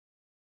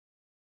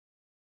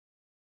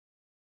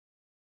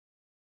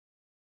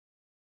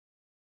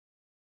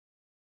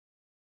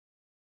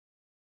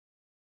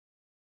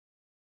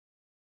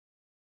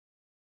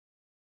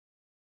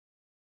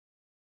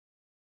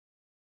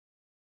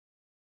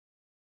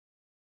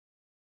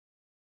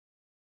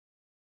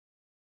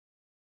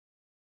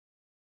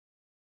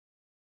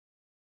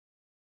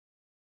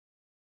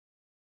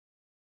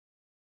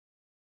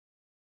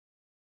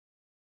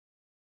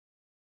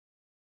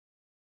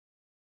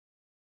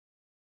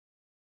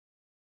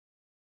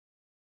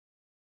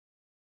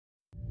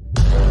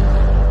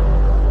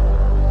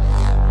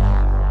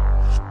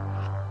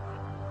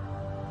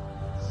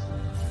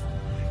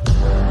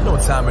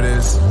time it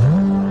is.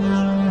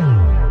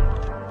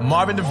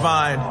 Marvin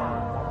Devine,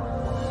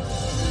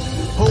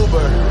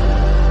 Huber,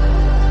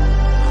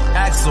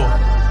 Axel,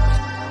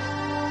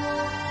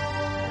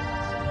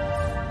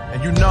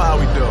 and you know how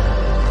we do.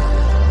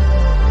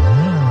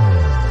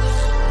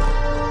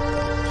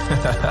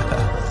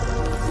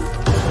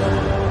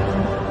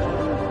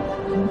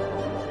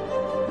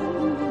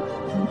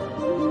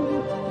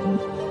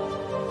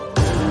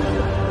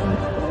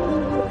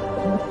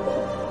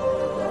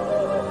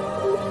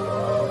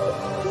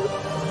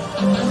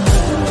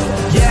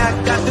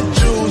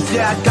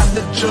 Yeah, I got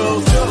the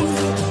juice.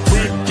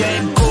 Whip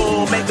game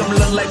cool, make them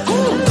look like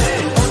cool.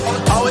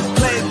 Always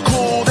play it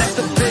cool, that's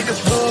the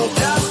biggest rule.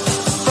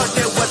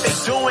 Forget what they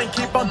doing,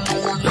 keep on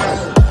doing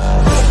that.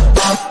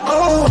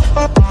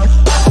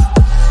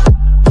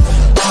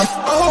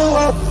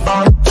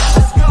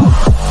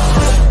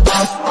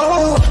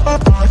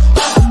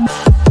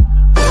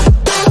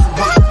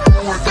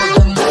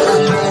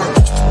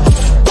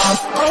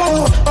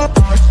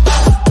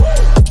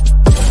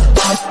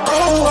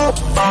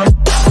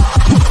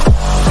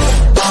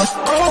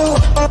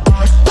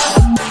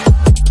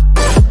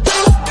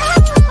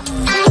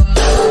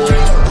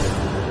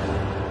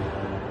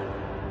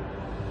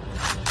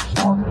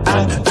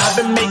 I've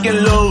been making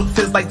loot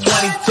since like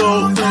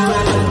 22.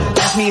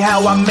 Ask me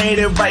how I made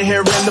it right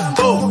here in the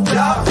booth.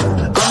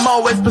 I'm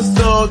always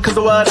pursued cause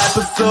of what I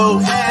pursue.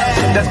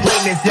 That's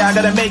greatness, yeah, I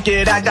gotta make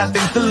it, I got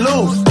things to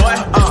lose. Boy,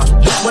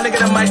 wanna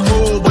get in my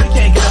crew, but you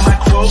can't get in my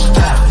crew.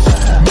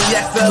 Me,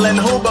 XL, and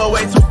Huber,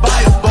 way too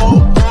fireable.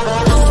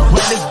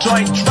 When this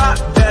joint drop,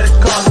 better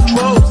call the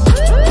troops.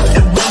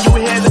 And when you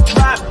hear the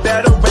drop,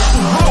 better raise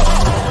the roof.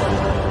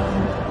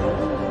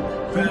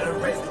 Better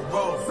raise the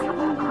roof.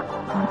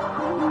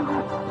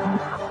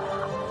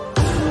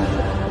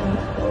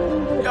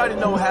 You already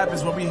know what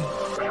happens when we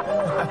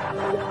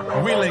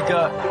link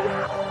up.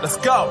 Let's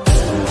go.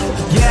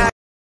 Yeah.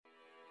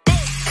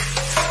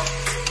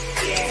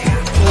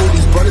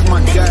 These brothers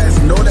my guys,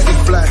 know that they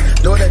fly,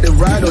 know that they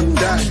ride or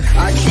die.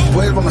 I keep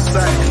boys by my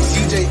side,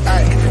 CJ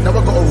Ike, now I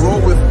gotta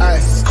roll with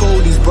ice.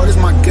 Cold, these brothers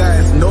my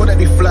guys, know that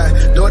they fly,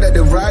 know that they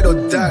ride or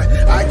die.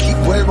 I keep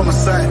boys by my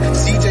side,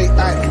 CJ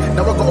Ike,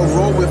 now I gotta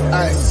roll with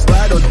ice.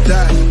 Ride or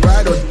die,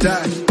 ride or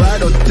die,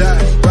 ride or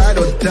die, ride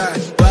or die,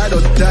 ride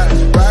or die,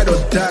 ride or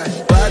die,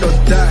 ride or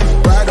die,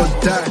 ride or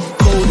die.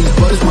 Cold, these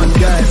brothers my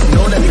guys,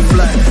 know that they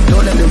fly,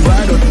 know that they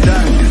ride or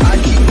die. I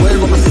keep boys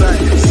by my side,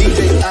 CJ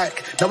Ike,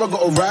 now I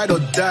gotta ride or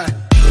die.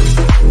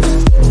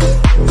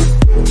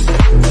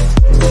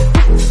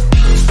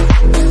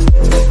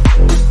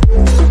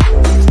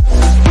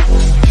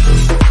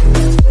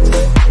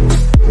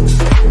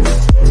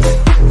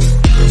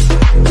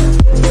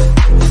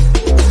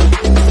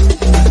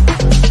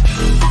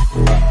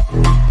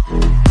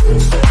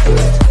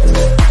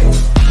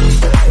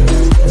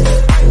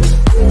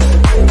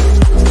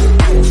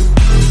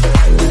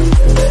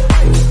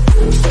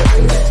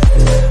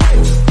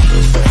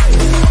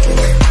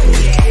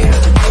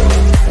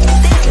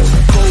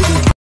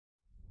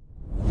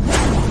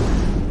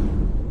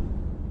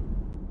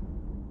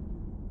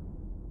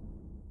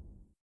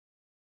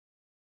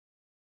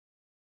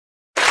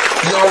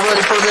 Y'all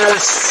ready for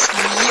this?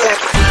 Yeah.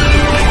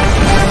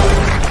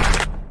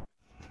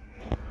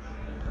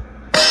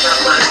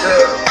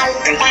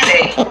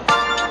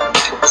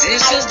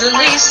 This is the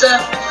Lisa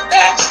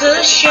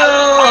Baxter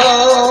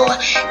Show,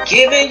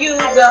 giving you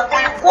the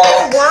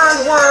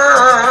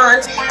 411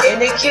 in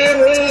the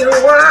kidney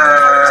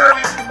world.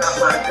 Not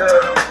my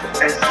girl,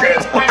 and say,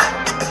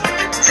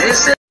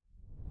 this is.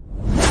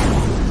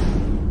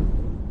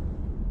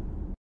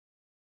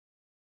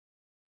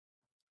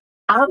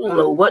 I don't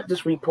know what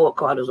this report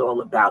card is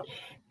all about.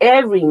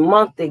 Every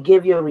month they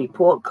give you a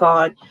report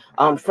card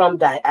from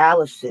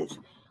dialysis.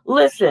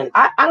 Listen,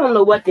 I don't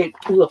know what they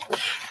look.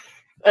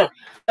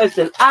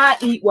 Listen, I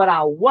eat what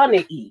I want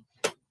to eat,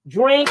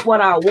 drink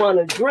what I want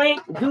to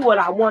drink, do what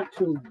I want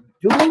to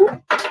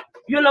do.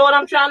 You know what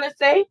I'm trying to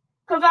say?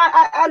 Because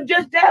I'm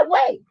just that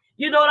way.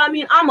 You know what I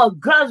mean? I'm a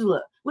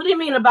guzzler. What do you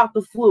mean about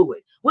the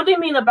fluid? What do you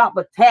mean about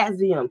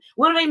potassium?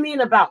 What do they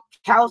mean about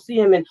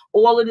calcium and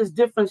all of this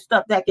different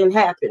stuff that can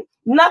happen?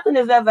 Nothing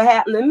has ever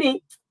happened to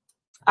me.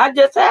 I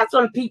just had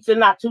some pizza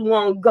not too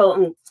long ago,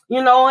 and,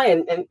 you know,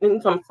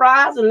 and some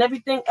fries and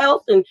everything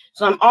else, and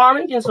some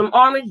orange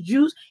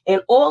juice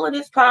and all of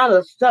this kind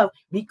of stuff,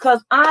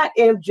 because I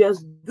am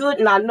just good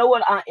and I know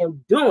what I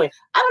am doing.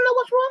 I don't know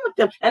what's wrong with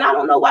them, and I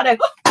don't know why they.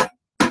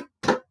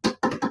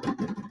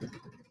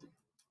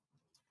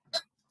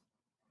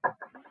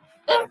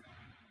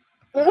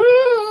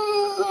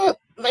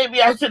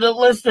 Maybe I should have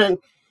listened.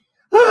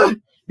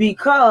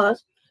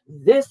 Because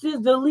this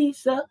is the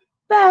Lisa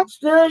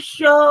Baxter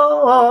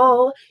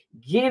Show,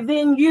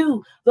 giving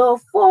you the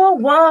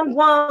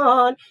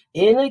 411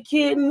 in a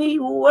kidney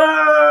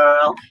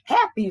world.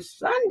 Happy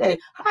Sunday.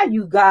 How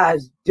you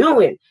guys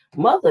doing?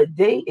 Mother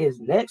Day is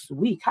next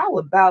week. How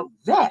about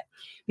that?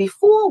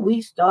 Before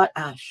we start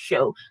our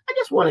show, I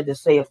just wanted to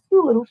say a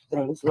few little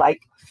things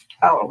like,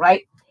 all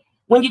right,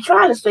 when you're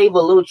trying to save a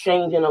little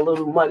change and a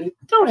little money,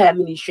 don't have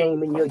any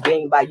shame in your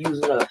game by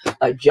using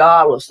a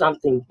jar or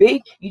something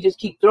big. You just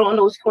keep throwing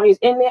those coins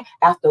in there.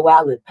 After a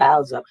while, it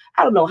piles up.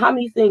 I don't know how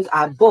many things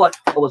I bought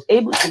or was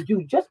able to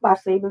do just by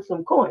saving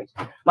some coins.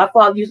 My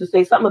father used to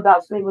say something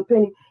about save a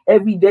penny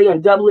every day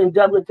and double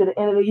it to the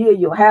end of the year.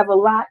 You'll have a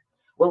lot.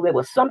 Well, there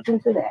was something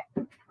to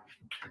that.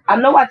 I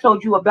know I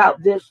told you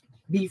about this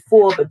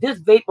before, but this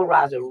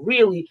vaporizer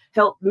really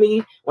helped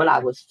me when I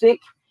was sick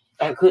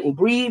and couldn't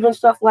breathe and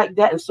stuff like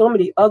that, and so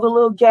many other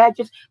little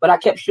gadgets, but I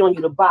kept showing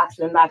you the box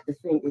and not the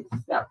thing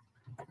itself.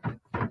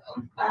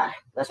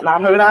 Let's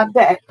not hurt our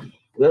back.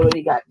 We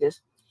already got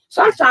this.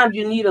 Sometimes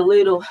you need a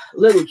little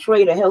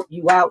tray to help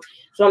you out.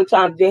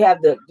 Sometimes they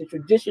have the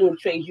traditional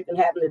trays you can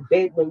have in the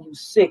bed when you're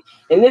sick.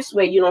 And this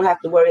way you don't have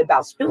to worry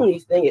about spilling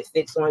anything. It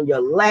fits on your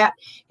lap.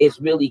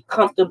 It's really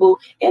comfortable.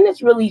 And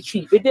it's really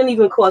cheap. It didn't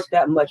even cost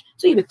that much.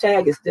 See, the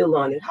tag is still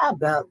on it. How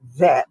about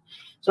that?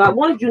 So I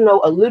wanted you to know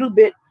a little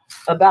bit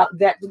about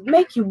that to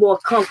make you more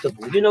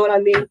comfortable. You know what I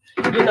mean?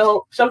 You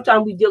know,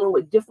 sometimes we're dealing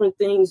with different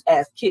things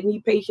as kidney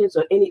patients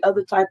or any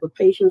other type of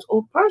patients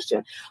or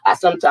person. I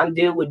sometimes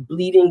deal with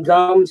bleeding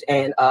gums,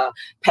 and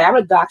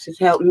Paradox has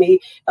helped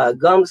me.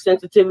 Gum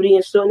sensitivity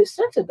and soreness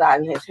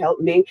sensitizing has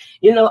helped me.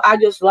 You know, I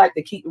just like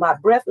to keep my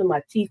breath and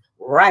my teeth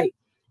right.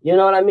 You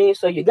know what I mean?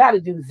 So you got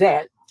to do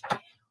that.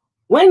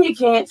 When you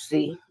can't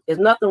see, there's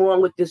nothing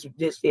wrong with this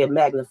here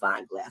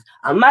magnifying glass.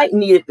 I might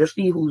need it to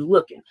see who's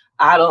looking.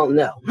 I don't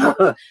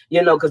know,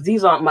 you know, because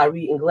these aren't my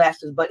reading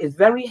glasses, but it's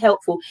very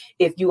helpful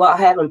if you are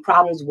having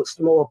problems with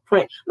small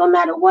print, no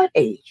matter what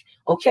age,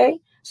 okay?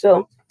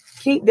 So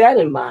keep that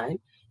in mind.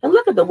 And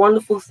look at the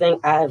wonderful thing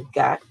I've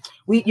got.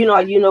 We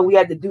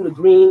had to do the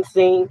green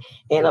thing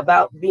and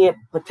about being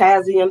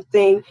potassium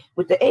thing.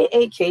 With the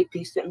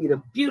AAKP sent me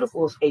the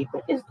beautiful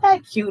apron. Is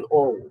that cute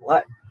or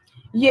what?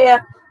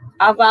 Yeah,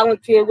 I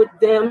volunteer with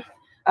them.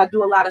 I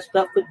do a lot of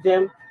stuff with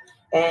them,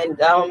 and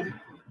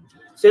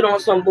sit on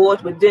some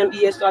boards with them,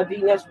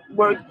 ESRD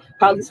Network,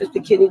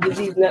 Polycystic Kidney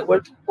Disease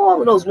Network,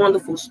 all of those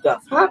wonderful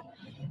stuff, huh?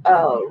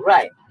 All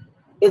right.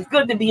 It's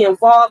good to be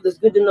involved. It's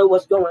good to know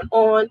what's going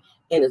on,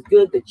 and it's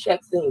good to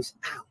check things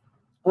out.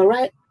 All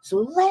right. So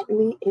let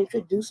me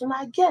introduce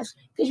my guest,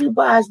 because you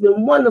guys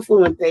been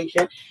wonderful and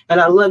patient, and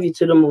I love you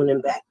to the moon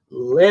and back.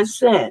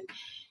 Listen,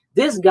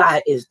 this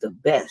guy is the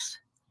best.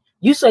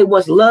 You say,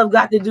 what's love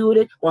got to do with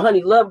it? Well,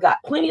 honey, love got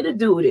plenty to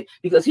do with it,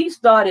 because he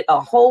started a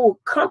whole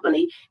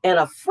company and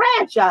a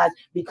franchise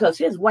because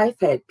his wife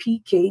had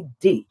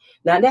PKD.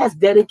 Now, that's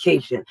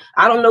dedication.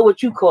 I don't know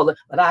what you call it,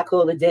 but I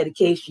call it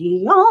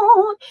dedication.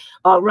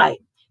 All right.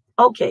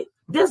 Okay.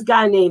 This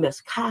guy named is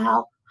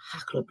Kyle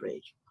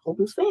Hockridge. Hope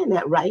I'm saying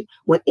that right.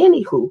 Well,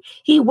 anywho,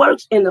 he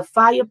works in the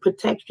fire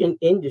protection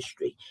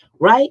industry,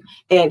 right?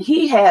 And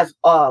he has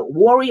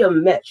Warrior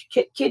merch,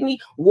 Kidney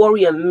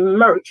Warrior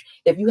merch,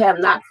 if you have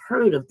not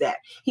heard of that.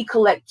 He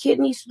collect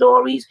kidney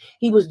stories.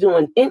 He was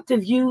doing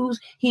interviews.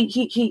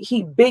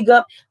 He big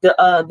up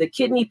the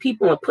kidney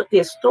people and put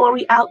their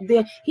story out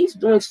there. He's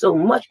doing so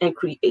much and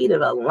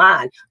created a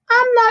line.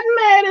 I'm not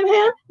mad at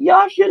him.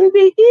 Y'all shouldn't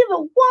be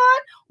either.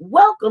 What?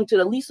 Welcome to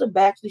the Lisa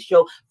Baxter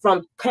Show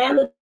from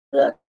Canada,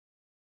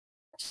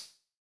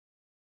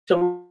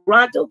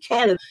 Toronto,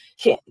 Canada.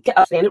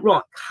 I'm saying it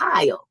wrong.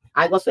 Kyle.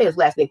 I ain't gonna say his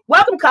last name.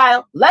 Welcome,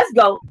 Kyle. Let's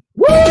go.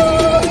 Woo!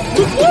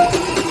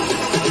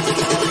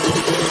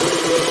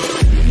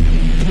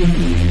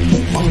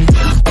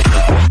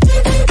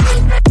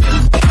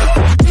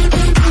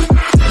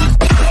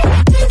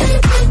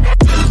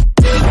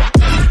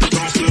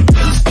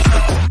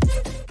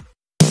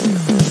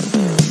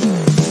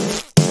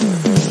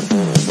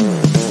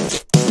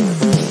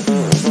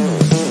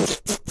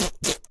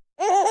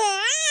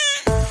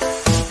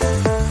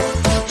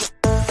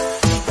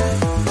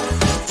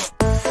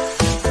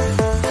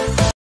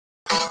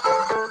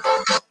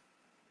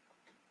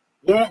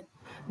 Yeah.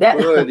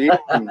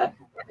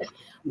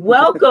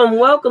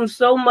 Welcome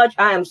so much.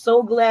 I am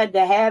so glad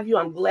to have you.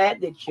 I'm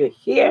glad that you're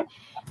here,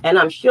 and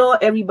I'm sure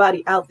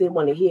everybody out there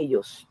want to hear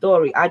your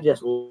story. I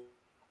just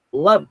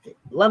loved it.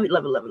 Love it.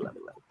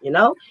 You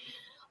know,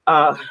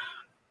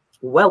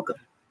 welcome.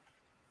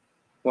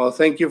 Well,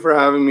 thank you for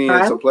having me.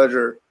 Hi. It's a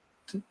pleasure.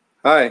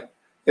 Hi,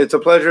 it's a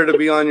pleasure to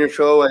be on your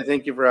show. I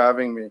thank you for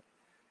having me.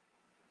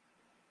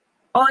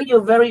 Oh,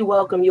 you're very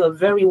welcome. You're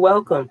very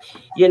welcome.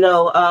 You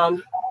know,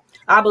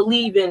 I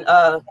believe in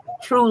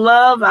true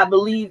love. I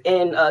believe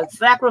in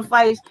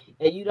sacrifice,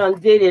 and you done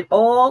did it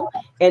all,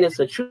 and it's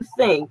a true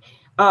thing.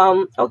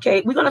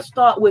 Okay, we're gonna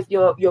start with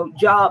your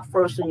job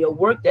first and your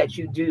work that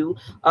you do.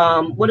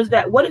 What is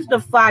that? What is the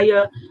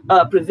fire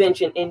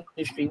prevention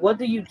industry? What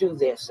do you do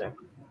there, sir?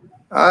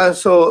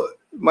 So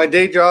my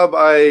day job,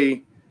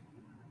 I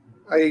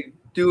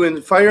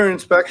do fire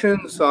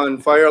inspections on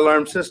fire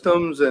alarm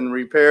systems and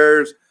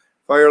repairs,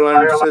 fire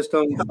alarm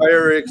systems,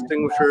 fire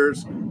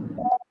extinguishers.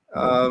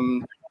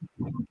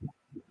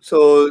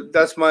 So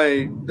that's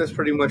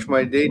pretty much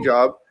my day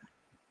job.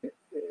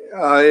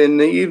 In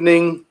the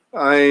evening,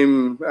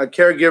 I'm a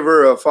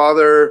caregiver, a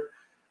father,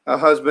 a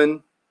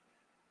husband.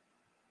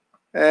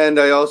 And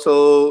I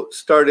also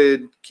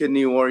started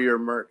Kidney Warrior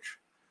merch,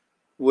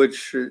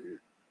 which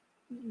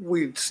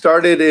we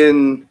started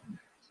in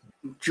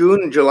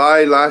June,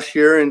 July last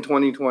year in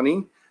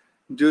 2020,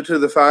 due to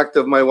the fact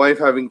of my wife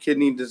having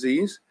kidney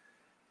disease.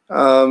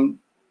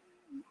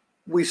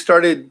 We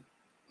started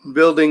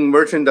building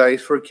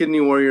merchandise for Kidney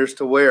Warriors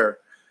to wear.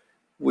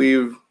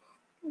 We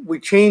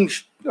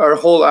changed our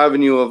whole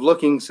avenue of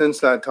looking since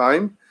that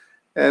time,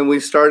 and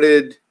we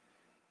started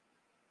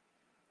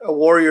a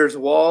Warriors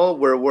wall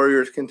where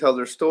warriors can tell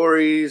their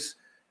stories,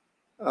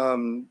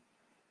 videos,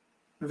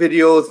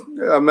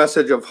 a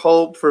message of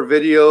hope for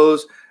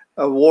videos,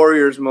 a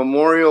Warriors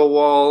memorial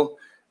wall,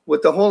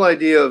 with the whole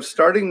idea of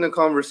starting the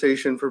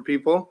conversation for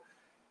people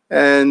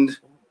and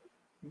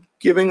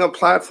giving a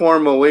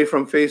platform away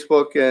from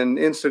Facebook and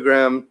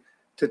Instagram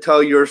to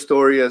tell your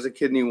story as a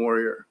kidney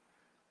warrior.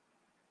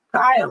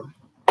 Kyle.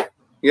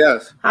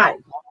 Yes. Hi.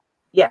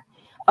 Yeah.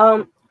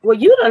 Well,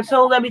 you done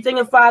sold everything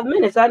in 5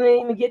 minutes. I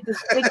didn't even get to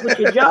stick with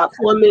your job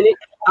for a minute.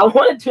 I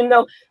wanted to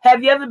know,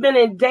 have you ever been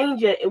in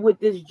danger with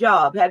this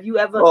job? Have you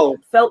ever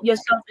felt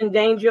yourself in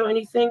danger or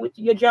anything with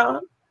your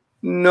job?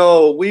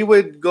 No, we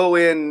would go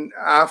in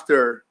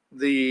after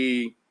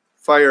the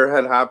fire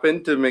had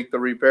happened to make the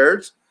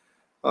repairs,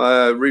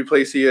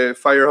 replace the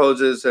fire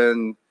hoses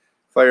and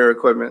fire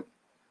equipment.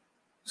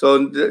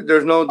 So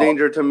there's no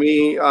danger to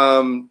me.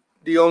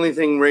 The only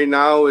thing right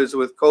now is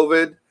with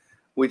COVID,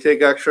 we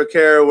take extra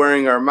care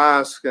wearing our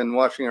masks and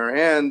washing our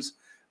hands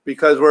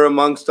because we're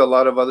amongst a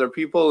lot of other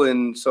people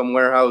in some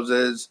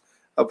warehouses,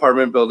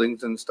 apartment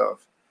buildings and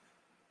stuff.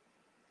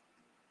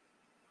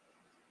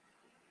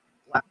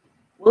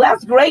 Well,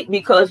 that's great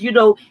because, you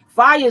know,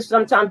 fires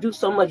sometimes do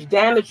so much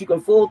damage. You can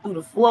fall through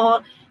the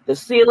floor, the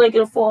ceiling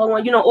can fall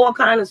on, you know, all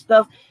kind of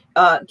stuff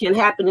can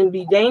happen and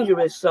be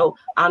dangerous. So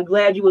I'm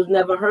glad you was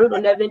never hurt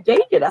or never in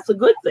danger. That's a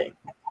good thing.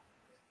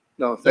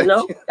 No, thank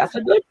you. That's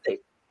a good thing.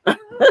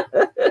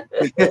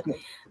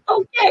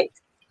 Okay.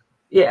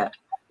 Yeah.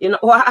 You know,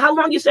 how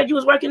long you said you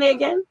was working there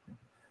again?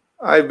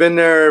 I've been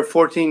there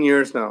 14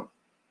 years now.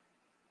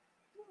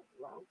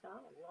 Long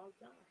time.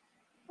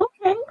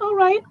 Okay. All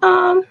right.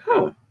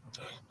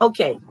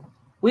 Okay.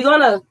 We're going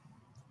to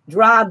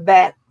drive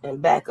back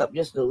and back up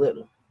just a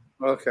little.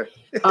 Okay.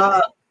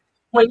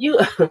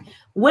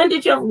 When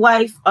did your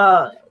wife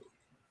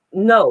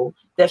know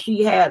that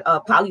she had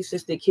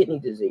polycystic kidney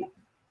disease?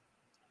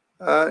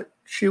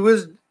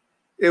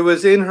 It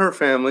was in her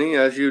family,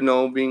 as you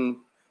know,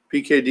 being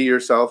PKD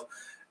yourself,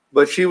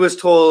 but she was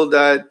told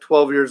at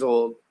 12 years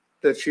old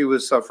that she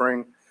was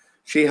suffering.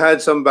 She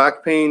had some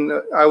back pain.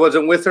 I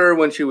wasn't with her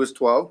when she was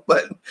 12,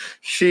 but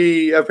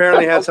she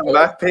apparently had some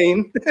back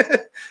pain.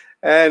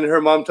 And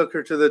her mom took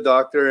her to the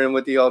doctor, and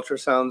with the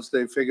ultrasounds,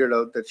 they figured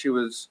out that she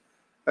was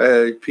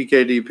a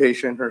PKD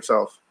patient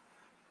herself.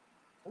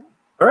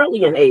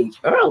 Early in age.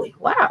 Early.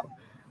 Wow.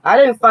 I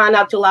didn't find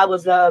out till I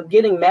was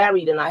getting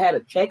married and I had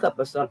a checkup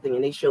or something,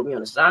 and they showed me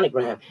on a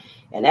sonogram.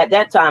 And at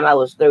that time, I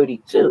was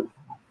 32.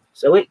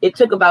 So it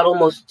took about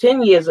almost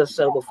 10 years or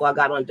so before I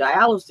got on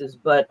dialysis.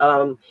 But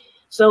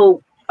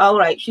so, all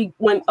right,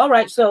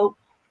 so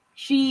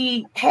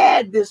she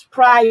had this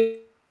prior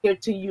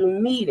to you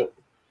meeting.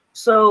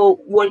 So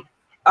was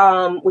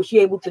she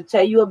able to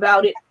tell you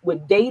about it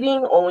with dating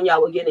or when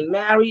y'all were getting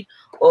married,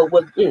 or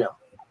was, you know?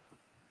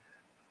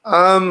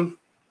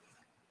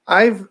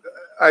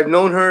 I've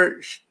known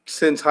her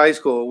since high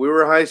school.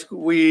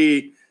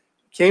 We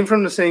came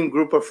from the same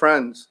group of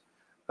friends.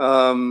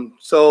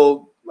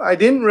 So I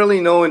didn't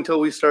really know until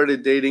we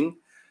started dating,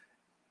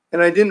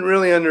 and I didn't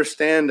really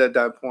understand at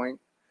that point.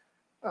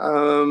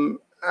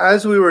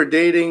 As we were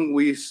dating,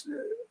 we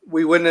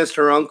witnessed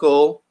her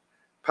uncle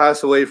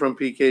pass away from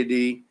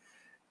PKD.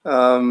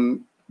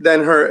 Then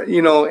her,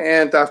 you know,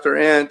 aunt after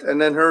aunt, and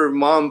then her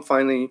mom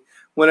finally.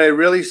 When I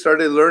really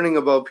started learning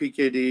about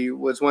PKD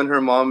was when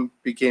her mom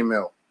became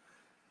ill.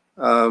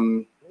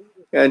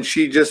 And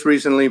she just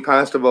recently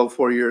passed about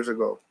 4 years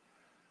ago.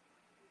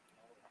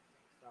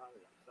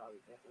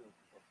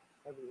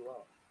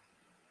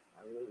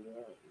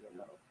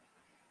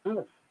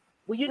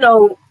 Well, you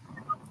know,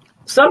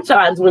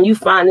 sometimes when you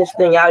find this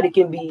thing out, it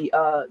can be,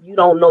 you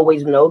don't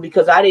always know,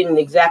 because I didn't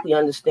exactly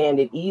understand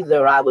it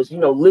either. I was, you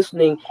know,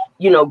 listening,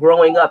 you know,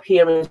 growing up,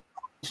 hearing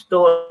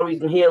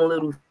stories and hearing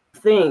little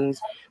things,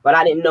 but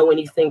I didn't know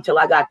anything till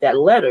I got that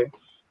letter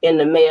in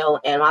the mail.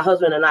 And my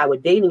husband and I were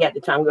dating at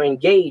the time. We were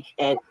engaged,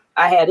 and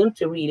I had him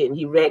to read it, and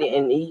he read it,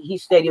 and he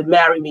said he'd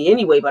marry me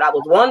anyway. But I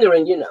was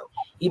wondering, you know,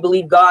 he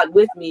believed God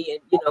with me, and,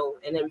 you know,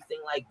 and everything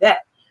like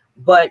that.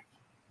 But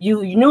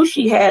you knew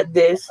she had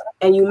this,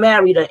 and you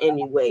married her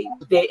anyway.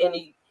 Was there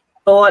any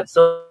thoughts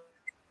or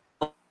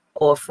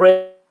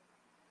afraid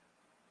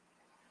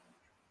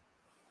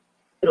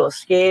or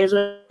scares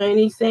or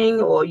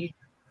anything, or you?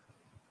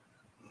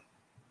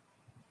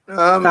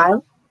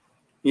 Kyle?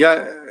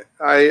 Yeah,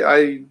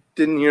 I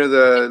didn't hear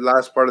the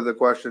last part of the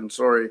question.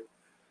 Sorry.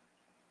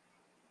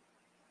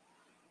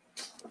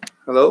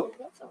 Hello?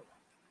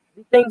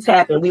 Things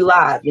happen. We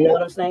live. You know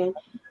what I'm saying?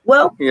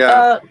 Well,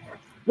 yeah.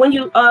 When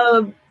you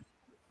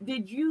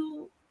did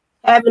you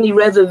have any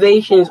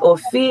reservations or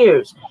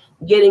fears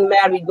getting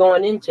married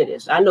going into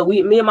this? I know me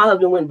and my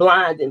husband went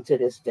blind into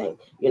this thing.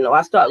 You know,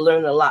 I started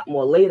learning a lot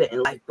more later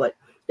in life, but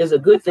it's a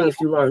good thing if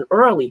you learn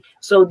early.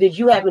 So did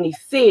you have any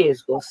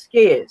fears or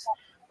scares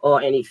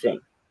or anything?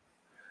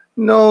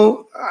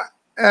 No,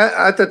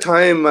 at the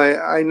time,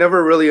 I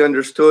never really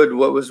understood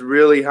what was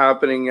really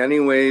happening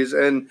anyways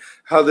and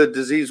how the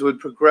disease would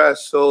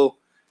progress. So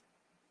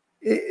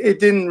it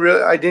didn't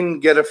really, I didn't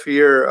get a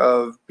fear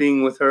of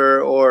being with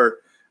her or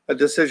a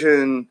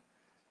decision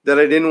that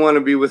I didn't want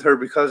to be with her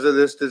because of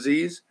this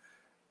disease.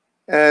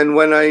 And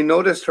when I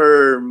noticed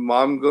her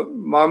mom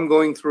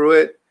going through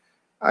it,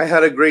 I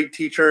had a great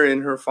teacher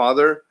in her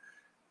father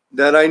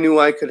that I knew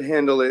I could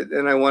handle it,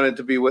 and I wanted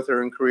to be with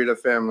her and create a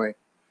family.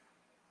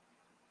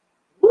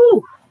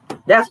 Ooh,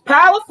 that's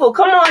powerful.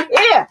 Come on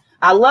here.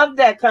 I love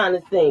that kind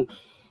of thing.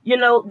 You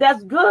know,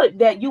 that's good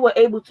that you were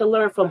able to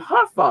learn from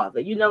her father.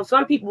 You know,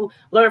 some people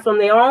learn from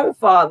their own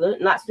father,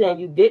 not saying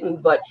you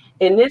didn't, but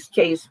in this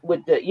case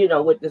with the, you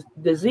know, with the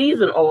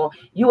disease and all,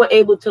 you were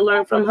able to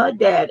learn from her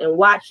dad and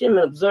watch him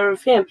and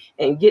observe him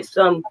and get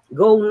some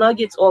gold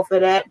nuggets off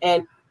of that,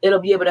 and it'll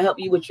be able to help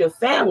you with your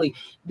family.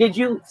 Did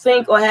you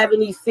think or have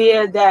any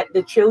fear that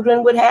the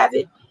children would have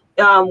it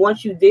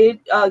once you did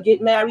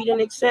get married and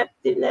accept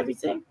it and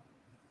everything?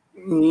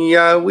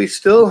 Yeah, we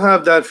still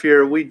have that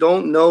fear. We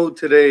don't know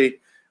today.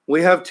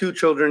 We have 2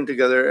 children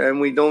together, and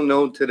we don't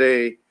know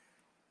today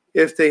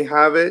if they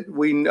have it.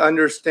 We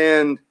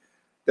understand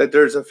that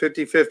there's a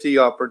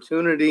 50-50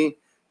 opportunity.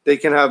 They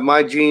can have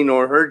my gene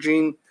or her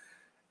gene,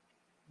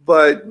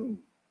 but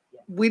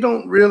we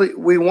don't really,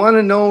 we want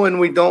to know and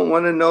we don't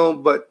want to know,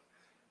 but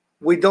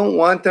we don't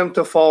want them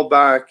to fall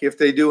back if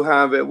they do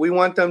have it. We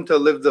want them to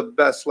live the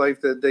best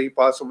life that they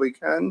possibly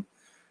can,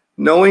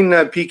 knowing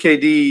that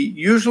PKD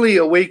usually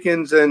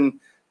awakens and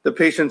the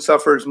patient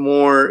suffers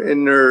more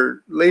in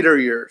their later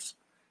years.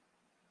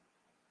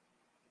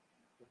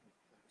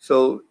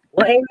 So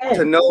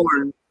to know,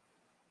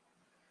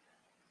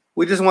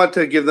 we just want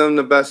to give them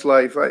the best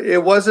life.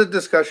 It was a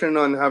discussion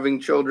on having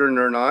children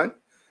or not,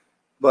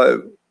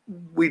 but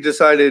we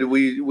decided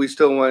we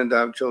still wanted to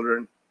have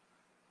children.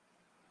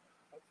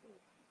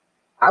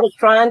 I was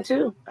trying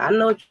to. I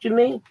know what you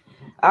mean.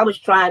 I was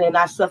trying, and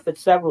I suffered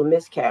several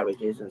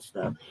miscarriages and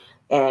stuff.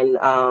 And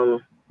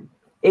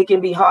it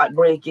can be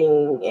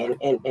heartbreaking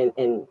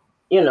and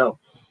you know,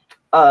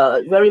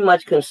 very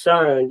much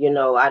concerned. You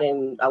know, I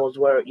was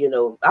worried, you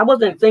know, I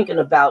wasn't thinking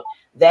about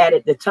that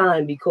at the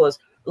time because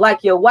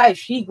like your wife,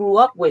 she grew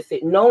up with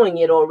it, knowing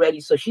it already.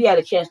 So she had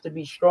a chance to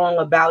be strong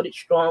about it,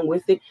 strong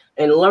with it,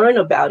 and learn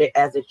about it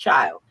as a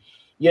child.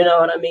 You know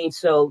what I mean?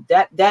 So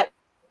that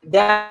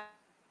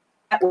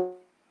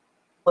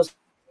was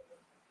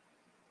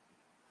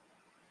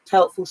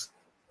helpful.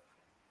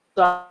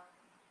 So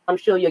I'm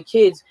sure your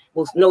kids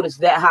will notice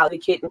that how the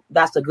kid,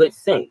 that's a good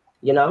thing,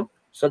 you know?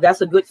 So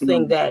that's a good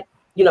thing that,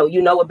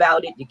 you know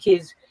about it. The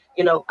kids,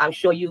 you know, I'm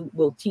sure you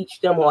will teach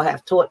them or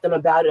have taught them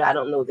about it. I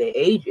don't know their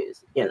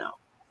ages, you know.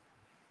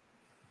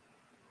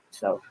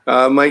 So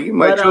my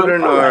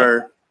children are,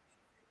 right.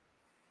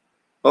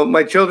 well,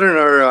 my children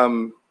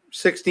are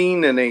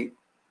 16 and 8,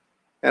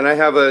 and I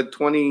have a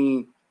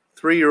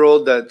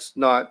 23-year-old that's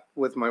not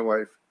with my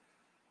wife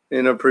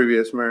in a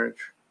previous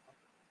marriage.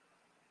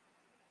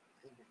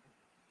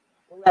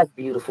 Well, that's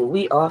beautiful.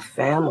 We are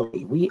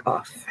family. We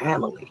are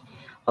family.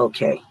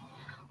 Okay.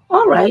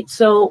 All right.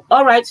 So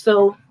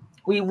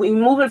we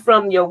moving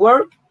from your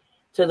work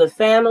to the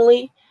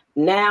family,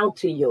 now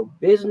to your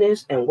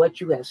business and what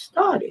you have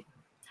started.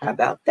 How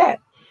about that?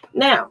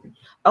 Now,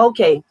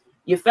 okay,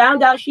 you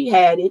found out she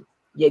had it.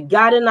 You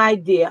got an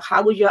idea.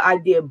 How was your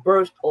idea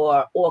birthed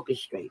or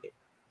orchestrated?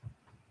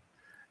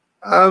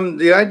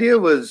 The idea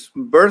was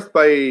birthed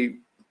by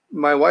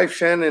my wife,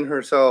 Shannon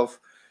herself.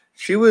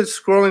 She was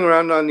scrolling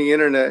around on the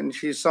internet and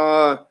she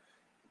saw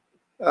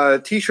a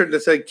t-shirt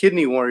that said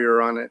Kidney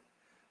Warrior on it.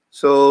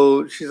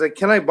 So she's like,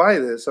 can I buy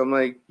this? I'm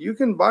like, you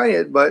can buy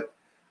it, but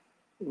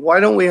why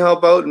don't we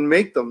help out and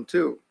make them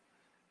too?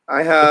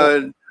 I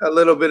had a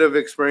little bit of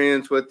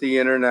experience with the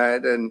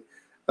internet and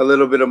a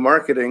little bit of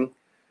marketing.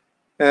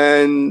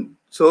 And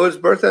so it was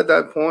birthed at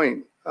that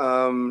point.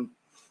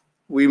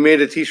 We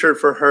made a t-shirt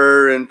for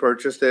her and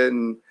purchased it.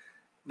 And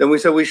then we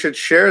said we should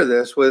share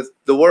this with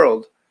the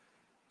world.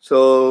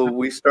 So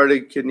we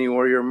started Kidney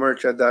Warrior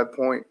merch at that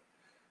point.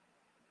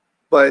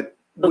 But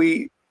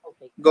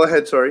go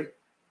ahead, sorry.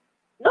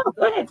 No,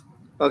 go ahead.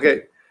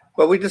 Okay.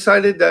 But we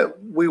decided that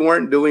we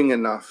weren't doing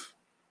enough.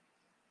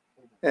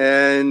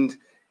 And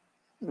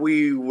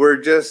we were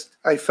just,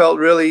 I felt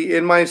really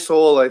in my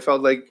soul, I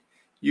felt like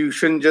you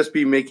shouldn't just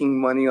be making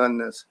money on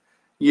this.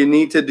 You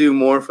need to do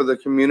more for the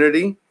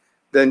community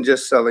than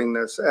just selling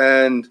this.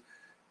 And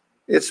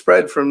it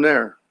spread from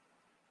there.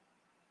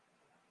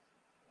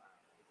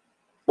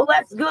 Well,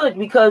 that's good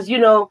because, you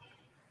know,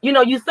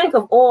 you think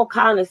of all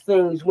kind of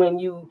things when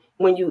you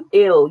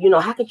ill, you know,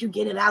 how could you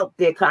get it out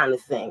there kind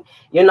of thing?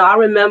 You know, I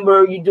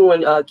remember you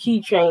doing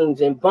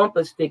keychains and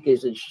bumper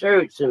stickers and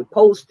shirts and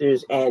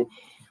posters and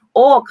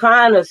all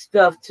kind of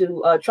stuff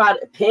to try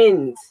to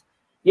pins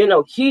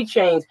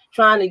keychains,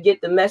 trying to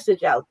get the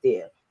message out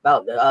there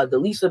about the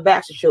Lisa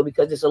Baxter show,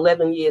 because it's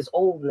 11 years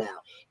old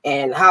now.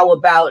 And how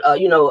about,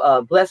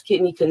 Blessed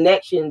Kidney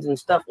Connections and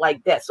stuff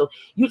like that. So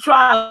you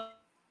try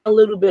a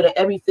little bit of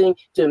everything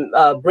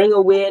to bring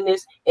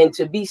awareness and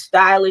to be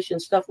stylish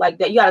and stuff like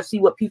that. You got to see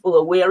what people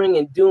are wearing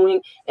and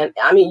doing. And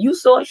I mean, you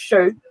saw a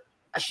shirt,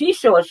 she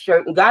saw a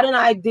shirt and got an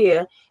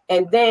idea.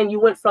 And then you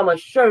went from a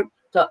shirt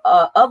to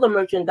other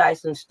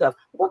merchandise and stuff.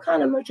 What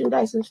kind of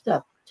merchandise and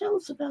stuff? Tell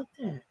us about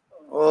that.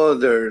 Oh,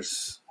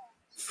 there's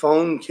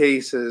phone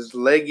cases,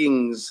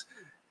 leggings,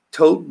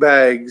 tote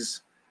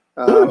bags,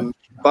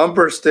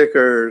 bumper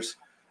stickers,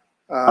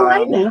 All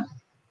right now.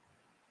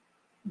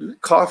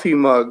 coffee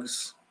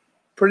mugs.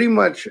 Pretty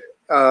much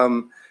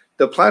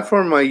the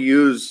platform I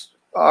use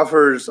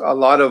offers a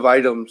lot of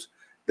items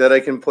that I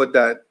can put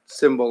that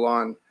symbol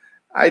on.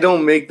 I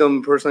don't make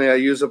them personally. I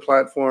use a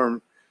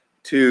platform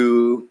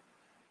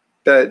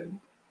that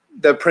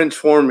prints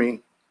for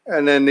me,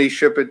 and then they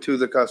ship it to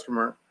the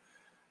customer.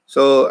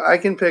 So I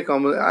can pick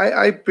almost,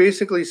 I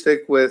basically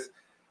stick with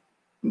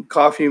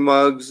coffee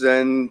mugs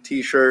and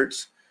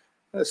t-shirts,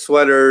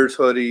 sweaters,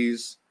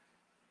 hoodies,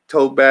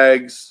 tote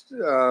bags.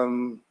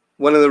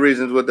 One of the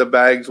reasons with the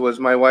bags was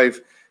my wife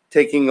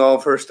taking all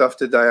of her stuff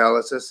to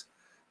dialysis.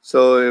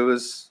 So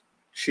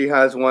she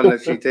has one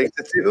that she takes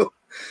it to.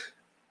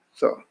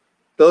 So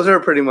those are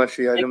pretty much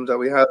the items that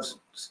we have.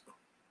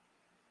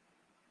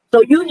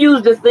 So you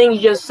use the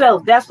things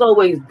yourself. That's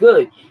always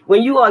good.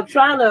 When you are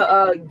trying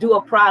to do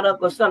a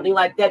product or something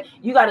like that,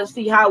 you got to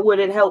see how would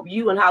it help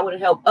you and how would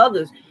it help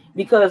others.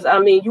 Because, I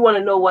mean, you want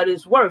to know what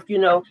it's worth,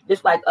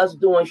 just like us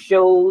doing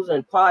shows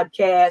and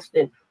podcasts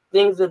and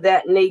things of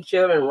that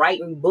nature and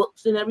writing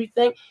books and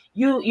everything.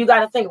 You got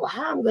to think, well,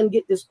 how am I going to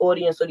get this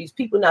audience or these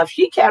people? Now, if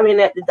she carrying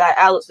that to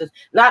dialysis,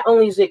 not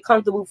only is it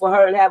comfortable for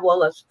her and have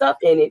all her stuff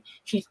in it,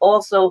 she's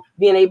also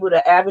being able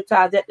to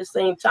advertise at the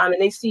same time,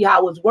 and they see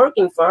how it's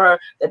working for her,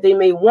 that they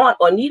may want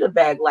or need a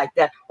bag like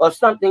that or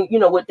something,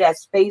 with that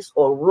space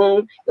or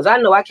room. Because I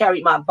know I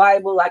carried my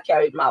Bible, I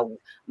carried my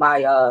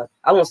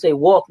I won't say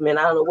Walkman,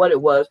 I don't know what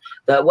it was,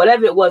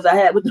 whatever it was I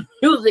had with the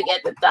music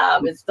at the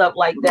time and stuff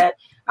like that.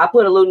 I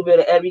put a little bit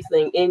of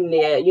everything in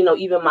there,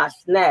 even my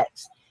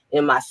snacks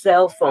and my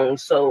cell phone.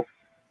 So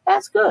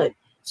that's good.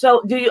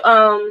 So do you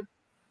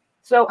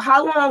so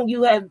how long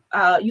you have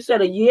you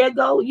said a year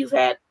ago you've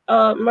had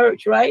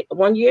merch, right?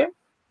 1 year?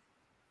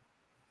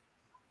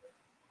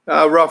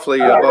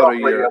 Roughly about a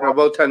year,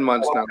 about 10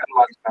 months now.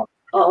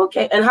 Oh,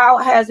 okay. And how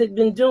has it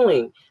been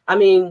doing? I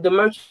mean, the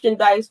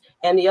merchandise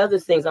and the other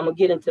things. I'm gonna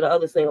get into the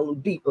other thing a little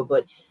deeper,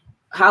 but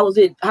how is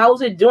it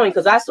doing?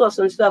 Because I saw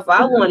some stuff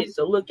I wanted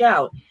to look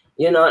out.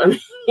 You know what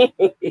I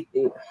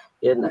mean?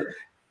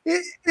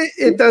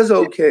 It does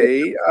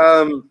okay.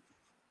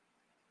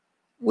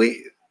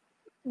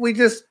 We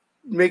just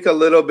make a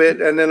little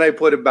bit and then I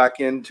put it back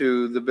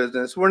into the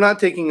business. We're not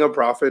taking a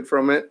profit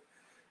from it.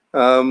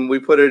 We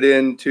put it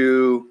in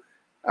to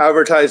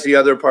advertise the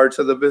other parts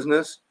of the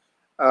business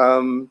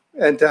and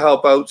to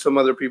help out some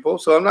other people.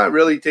 So I'm not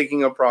really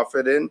taking a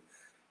profit in.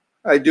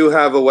 I do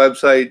have a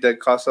website that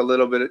costs a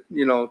little bit,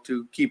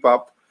 to keep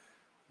up,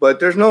 but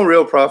there's no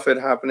real profit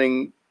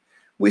happening.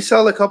 We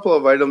sell a couple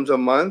of items a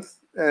month,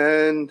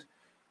 and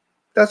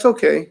that's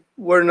okay.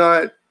 We're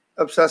not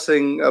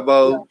obsessing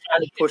about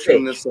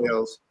pushing the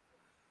sales.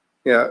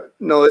 Yeah,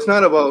 no, it's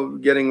not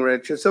about getting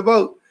rich. It's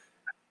about,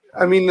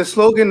 the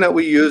slogan that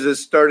we use is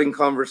starting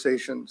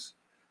conversations.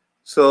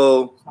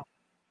 So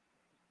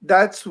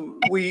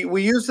we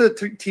use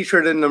the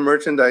t-shirt and the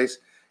merchandise.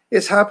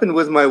 It's happened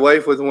with my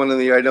wife with one of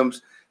the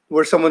items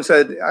where someone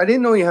said, I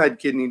didn't know you had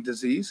kidney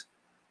disease.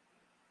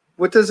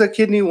 What does a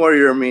kidney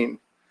warrior mean?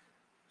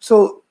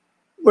 So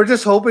we're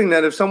just hoping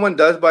that if someone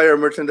does buy our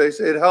merchandise,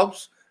 it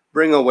helps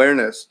bring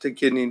awareness to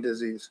kidney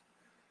disease.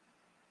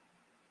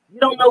 You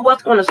don't know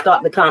what's going to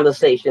start the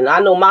conversation. I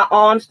know my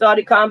arm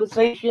started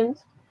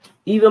conversations.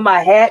 Even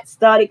my hat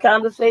started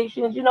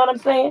conversations. You know what I'm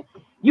saying?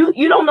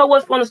 You don't know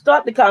what's going to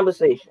start the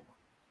conversation.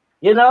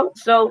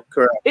 So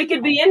correct. It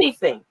could be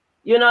anything.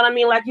 You know what I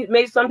mean? Like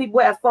some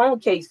people have phone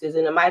cases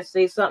and it might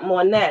say something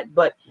on that.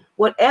 But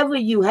whatever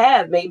you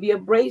have, maybe a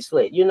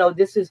bracelet.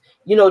 This is,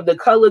 the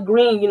color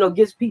green,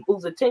 gets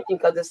people's attention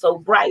because it's so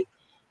bright.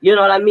 You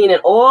know what I mean?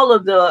 And all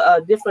of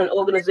the different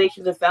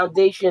organizations and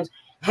foundations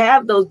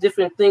have those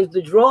different things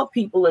to draw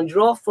people and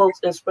draw folks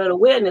and spread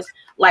awareness,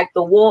 like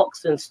the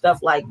walks and stuff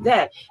like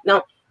that.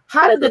 Now,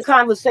 how did the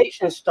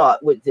conversation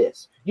start with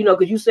this?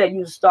 Because you said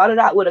you started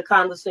out with a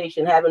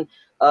conversation, having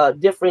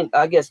different,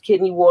 I guess,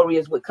 kidney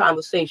warriors with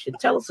conversation.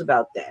 Tell us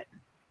about that.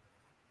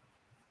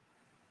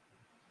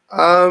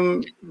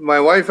 My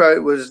wife,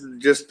 it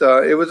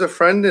was a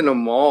friend in a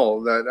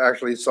mall that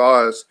actually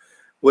saw us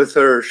with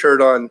her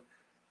shirt on,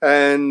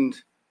 and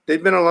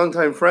they'd been a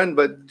longtime friend,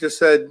 but just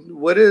said,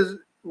 what is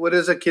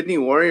a kidney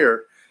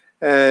warrior?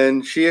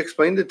 And she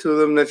explained it to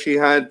them that she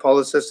had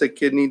polycystic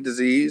kidney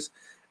disease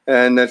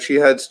and that she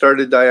had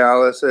started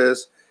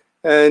dialysis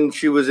and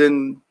she was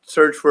in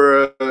search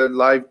for a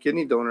live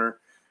kidney donor.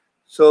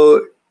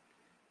 So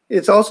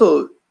it's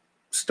also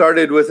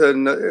started with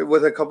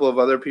a couple of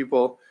other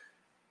people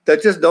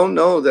that just don't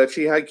know that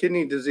she had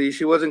kidney disease.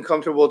 She wasn't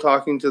comfortable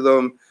talking to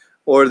them,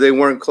 or they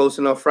weren't close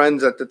enough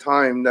friends at the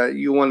time that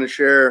you want to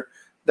share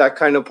that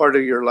kind of part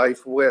of your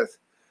life with.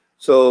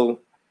 So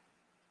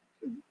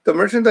the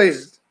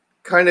merchandise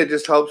kind of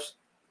just helps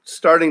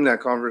starting that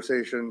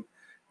conversation,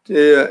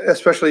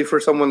 especially for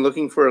someone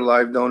looking for a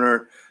live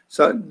donor.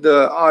 So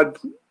the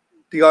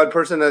odd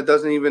person that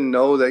doesn't even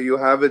know that you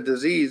have a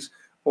disease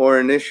or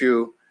an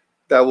issue,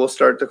 that will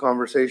start the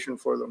conversation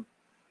for them.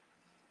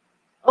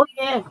 Oh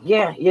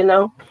yeah.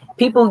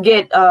 People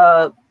get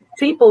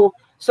people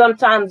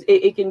sometimes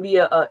it can be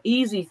a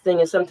easy thing,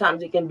 and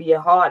sometimes it can be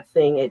a hard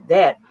thing at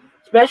that.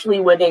 Especially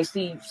when they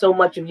see so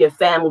much of your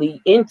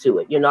family into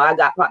it. I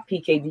got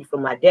PKD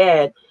from my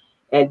dad,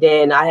 and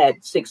then I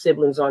had 6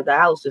 siblings on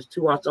dialysis,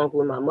 2 aunts, uncle,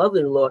 and my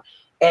mother-in-law.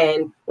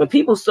 And when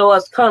people saw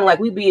us come, like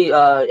we'd be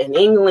in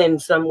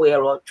England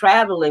somewhere or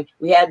traveling,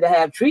 we had to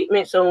have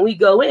treatment. So when we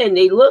go in,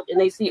 they look and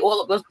they see all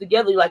of us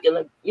together, like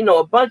in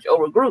a bunch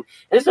or a group.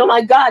 And it's, oh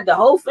my God, the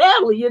whole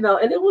family, and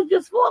it was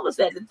just 4 of us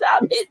at the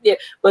time in there.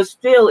 But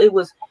still, it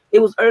was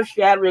earth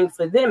shattering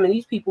for them. And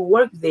these people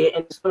worked there,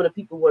 and some of the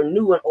people were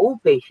new and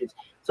old patients.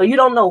 So you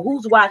don't know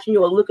who's watching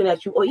you or looking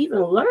at you or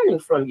even learning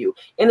from you.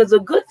 And it's a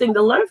good thing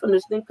to learn from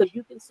this thing, because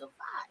you can survive.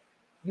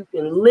 You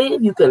can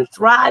live, you can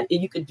thrive, and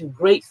you can do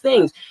great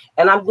things.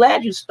 And I'm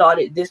glad you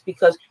started this,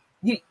 because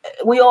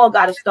we all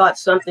got to start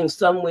something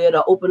somewhere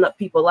to open up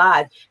people's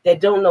eyes that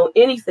don't know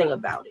anything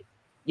about it,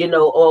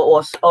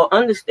 or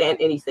understand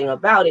anything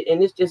about it.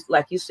 And it's just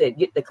like you said,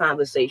 get the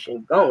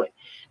conversation going.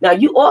 Now,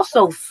 you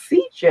also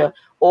feature,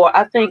 or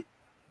I think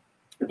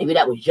maybe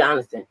that was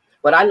Jonathan,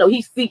 but I know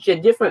he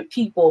featured different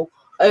people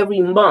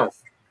every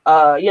month.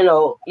 On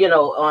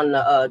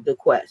the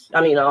quest. I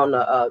mean, on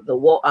the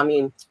wall. I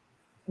mean.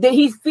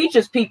 He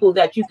features people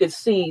that you could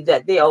see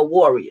that they are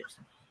warriors.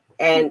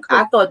 And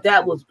I thought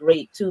that was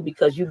great too,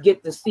 because you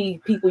get to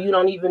see people you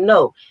don't even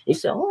know. You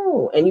say,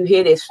 oh, and you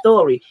hear their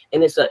story,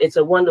 and it's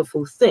a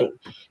wonderful thing.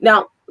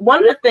 Now,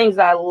 one of the things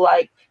I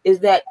like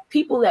is that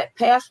people that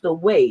passed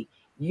away,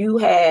 you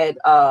had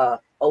a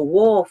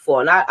wall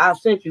for, and I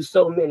sent you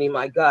so many.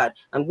 My God,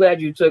 I'm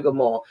glad you took them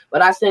all.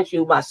 But I sent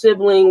you my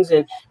siblings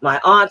and my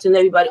aunts and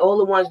everybody, all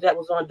the ones that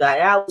was on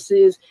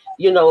dialysis.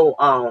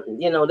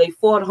 They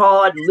fought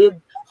hard, lived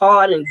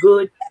hard and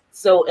good.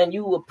 So, and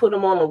you would put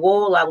them on the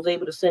wall. I was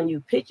able to send you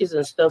pictures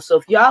and stuff. So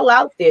if y'all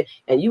out there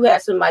and you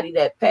had somebody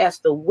that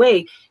passed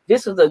away,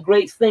 this is a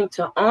great thing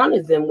to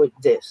honor them with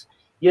this.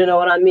 You know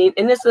what I mean?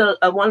 And it's a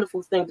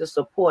wonderful thing to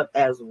support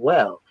as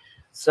well.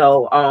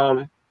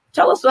 So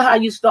tell us how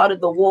you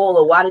started the wall,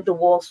 or why did the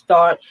wall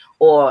start,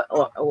 or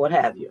what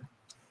have you.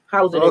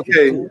 How's it?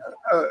 Okay,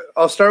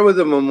 I'll start with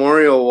the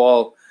memorial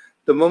wall.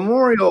 The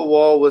memorial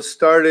wall was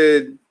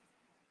started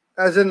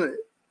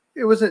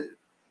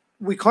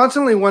we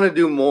constantly want to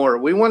do more.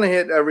 We want to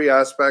hit every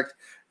aspect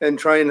and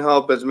try and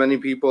help as many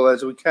people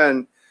as we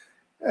can.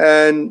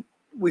 And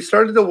we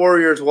started the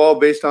Warriors Wall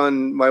based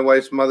on my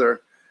wife's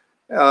mother.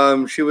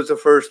 She was the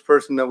first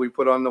person that we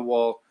put on the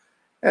wall.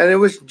 And it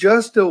was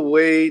just a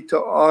way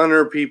to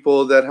honor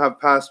people that have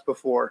passed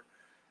before.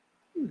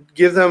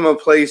 Give them a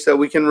place that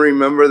we can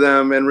remember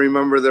them and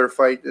remember their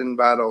fight in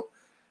battle.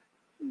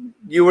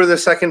 You were the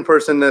second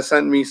person that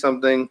sent me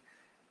something,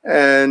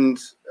 and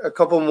a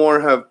couple more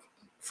have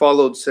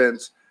followed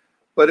since.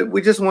 But we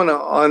just want to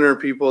honor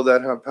people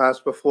that have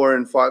passed before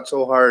and fought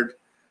so hard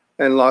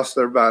and lost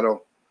their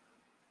battle.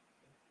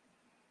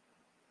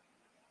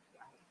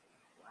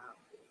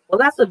 Well,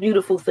 that's a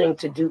beautiful thing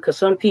to do, because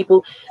some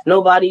people,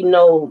 nobody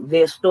know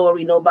their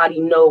story, nobody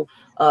know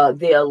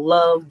they're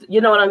loved. You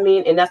know what I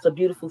mean? And that's a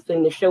beautiful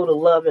thing, to show the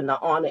love and the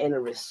honor and the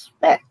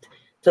respect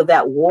to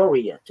that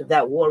warrior,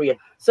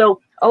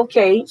 So,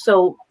 okay,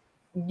 so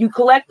you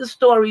collect the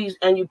stories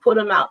and you put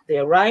them out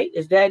there, right?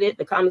 Is that it?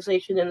 The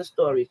conversation and the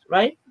stories,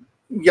 right?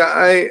 Yeah,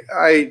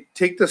 I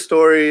take the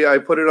story, I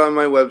put it on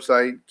my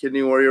website,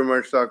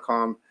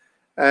 kidneywarriormerch.com,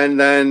 and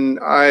then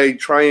I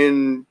try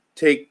and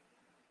take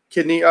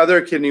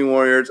other kidney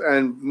warriors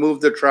and move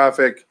the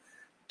traffic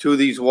to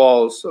these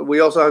walls. We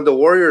also have the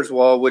Warriors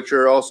Wall, which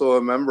you're also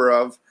a member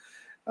of,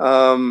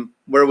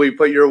 where we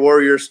put your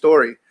warrior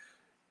story.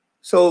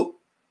 So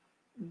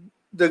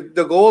the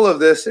goal of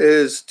this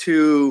is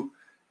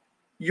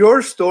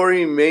your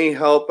story may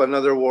help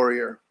another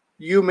warrior.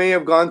 You may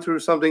have gone through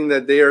something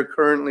that they are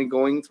currently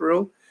going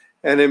through,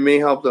 and it may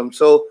help them.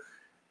 So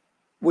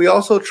we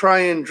also try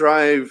and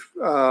drive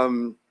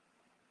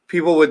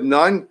people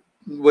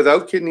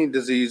without kidney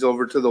disease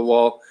over to the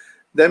wall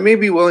that may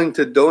be willing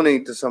to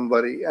donate to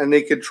somebody, and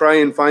they could try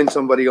and find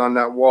somebody on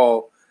that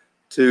wall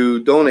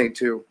to donate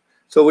to.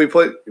 So if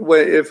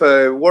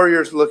a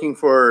warrior's looking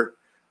for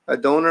a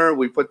donor,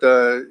 we put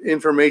the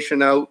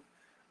information out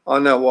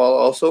on that wall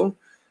also.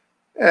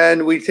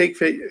 And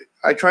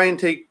I try and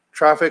take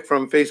traffic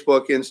from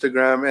Facebook,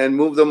 Instagram, and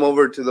move them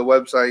over to the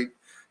website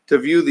to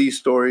view these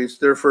stories.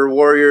 They're for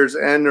warriors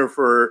and they're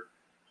for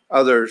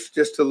others,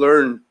 just to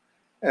learn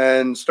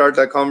and start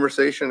that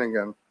conversation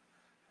again.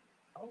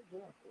 Oh, yeah.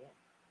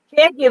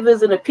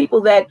 caregivers and the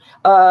people that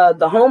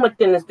the home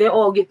attendants, they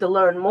all get to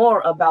learn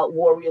more about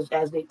warriors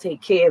as they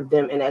take care of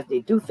them and as they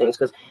do things,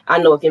 because I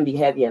know it can be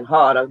heavy and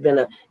hard. I've been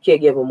a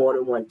caregiver more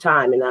than one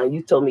time, and now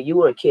you told me you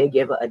were a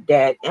caregiver, a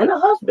dad, and a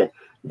husband.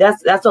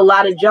 That's a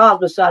lot of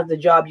jobs besides the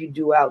job you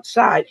do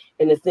outside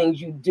and the things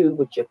you do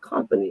with your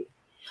company.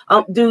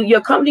 Do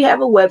your company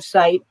have a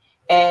website?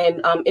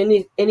 And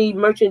any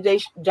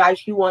merchandise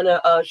you want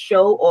to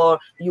show, or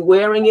you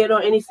wearing it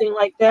or anything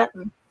like that?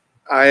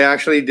 I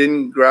actually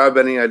didn't grab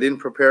any. I didn't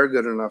prepare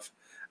good enough.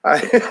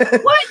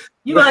 What?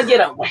 You gonna get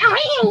a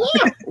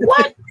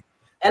what?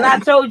 And I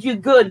told you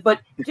good, but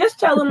just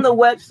tell them the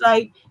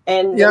website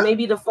and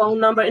maybe the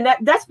phone number, and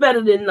that's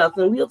better than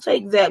nothing. We'll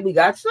take that. We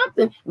got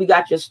something. We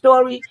got your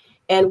story,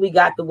 and we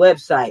got the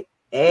website.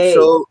 Hey.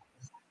 So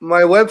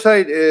my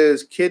website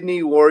is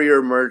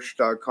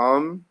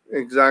kidneywarriormerch.com.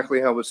 Exactly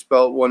how it's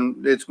spelled.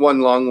 It's one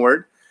long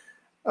word.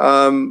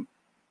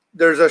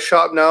 There's a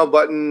shop now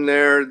button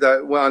there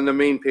that on the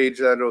main page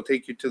that will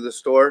take you to the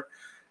store.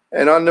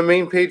 And on the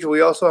main page,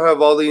 we also have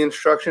all the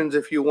instructions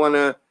if you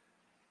want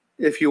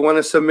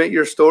to submit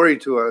your story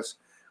to us.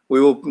 We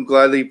will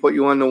gladly put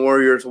you on the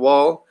Warriors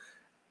Wall.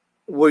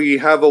 We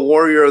have a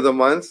Warrior of the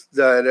Month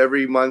that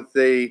every month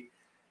I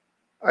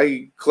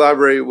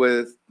collaborate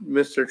with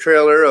Mr.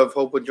 Trailer of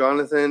Hope with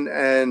Jonathan,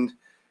 and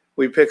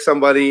we pick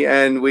somebody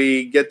and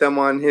we get them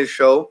on his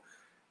show.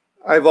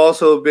 I've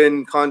also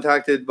been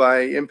contacted by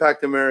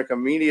Impact America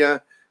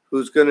Media,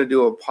 who's going to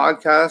do a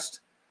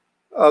podcast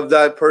of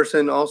that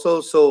person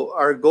also. So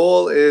our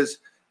goal is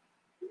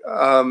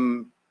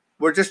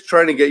we're just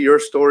trying to get your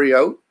story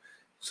out.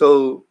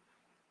 So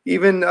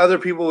even other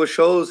people with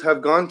shows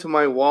have gone to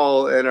my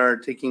wall and are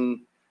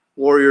taking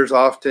warriors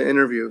off to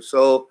interview.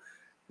 So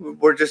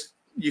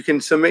you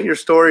can submit your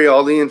story.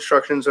 All the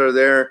instructions are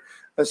there.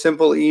 A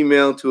simple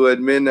email to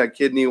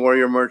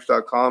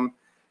admin@kidneywarriormerch.com.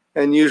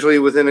 And usually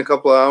within a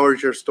couple of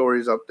hours, your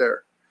story's up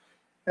there.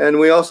 And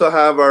we also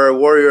have our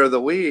Warrior of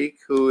the Week,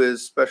 who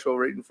is special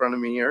right in front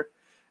of me here.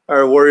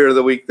 Our Warrior of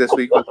the Week this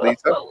week with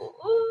Lisa,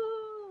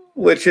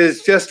 which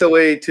is just a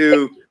way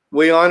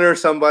we honor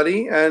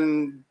somebody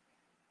and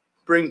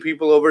bring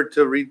people over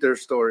to read their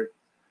story.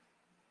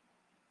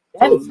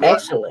 That is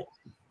excellent.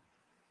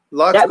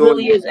 That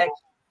really is excellent.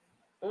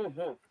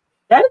 Mm-hmm.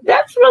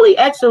 That's really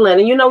excellent.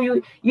 And you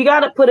got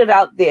to put it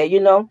out there.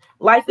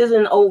 Life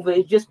isn't over.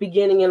 It's just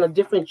beginning in a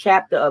different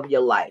chapter of your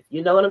life.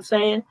 You know what I'm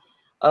saying?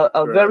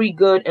 A very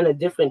good and a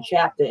different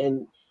chapter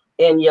in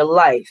your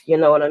life. You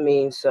know what I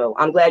mean? So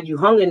I'm glad you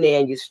hung in there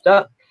and you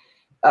stuck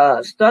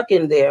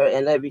in there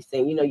and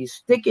everything. You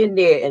stick in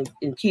there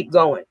and keep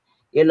going,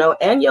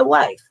 and your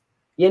wife.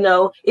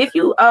 If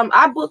you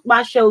I book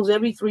my shows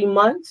every 3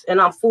 months and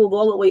I'm full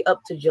all the way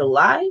up to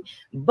July.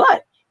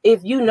 But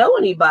if you know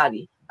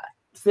anybody,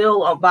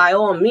 Phil, by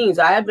all means,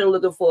 I have been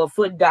looking for a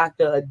foot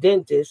doctor, a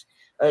dentist,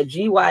 a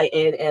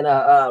GYN, and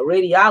a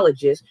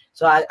radiologist.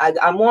 So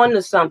I'm on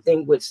to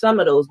something with some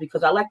of those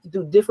because I like to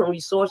do different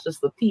resources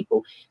for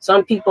people.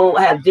 Some people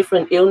have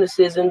different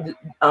illnesses and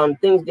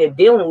things they're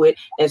dealing with,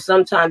 and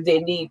sometimes they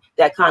need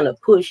that kind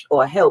of push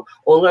or help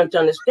or learn to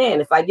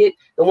understand. If I get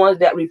the ones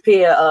that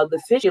repair the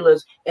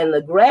fistulas and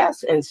the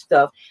grass and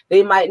stuff,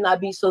 they might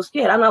not be so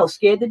scared. I know,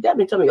 scared to death.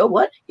 They tell me, oh,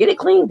 what? Get it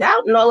cleaned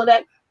out and all of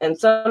that. And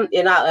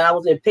I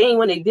was in pain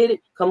when they did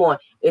it. Come on,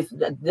 if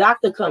the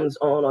doctor comes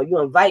on or you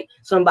invite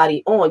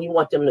somebody on, you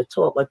want them to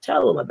talk or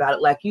tell them about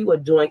it like you were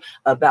doing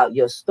about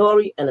your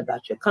story and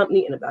about your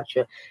company and about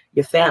your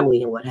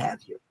family and what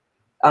have you.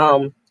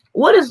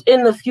 What is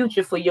in the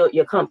future for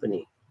your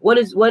company? What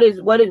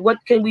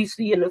can we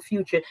see in the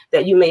future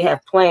that you may have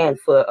planned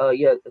for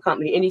your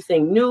company?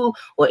 Anything new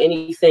or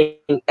anything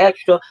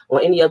extra or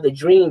any other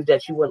dreams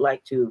that you would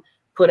like to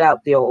put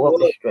out there or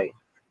orchestrate?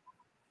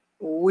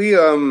 We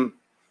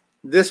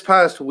this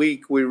past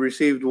week, we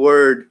received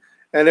word,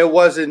 and it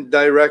wasn't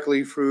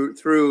directly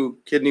through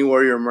Kidney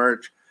Warrior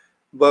Merch,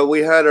 but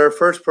we had our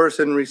first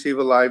person receive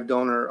a live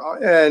donor,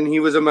 and he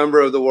was a member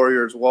of the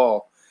Warriors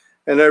Wall.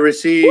 And I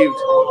received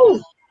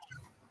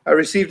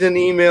an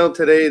email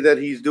today that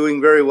he's doing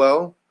very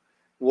well,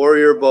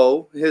 Warrior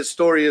Bo. His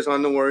story is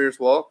on the Warriors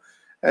Wall,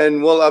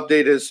 and we'll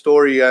update his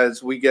story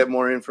as we get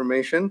more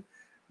information.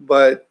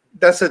 But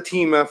that's a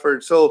team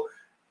effort. So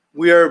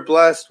we are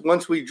blessed.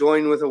 Once we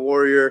join with a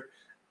Warrior,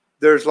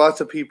 there's lots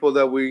of people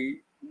that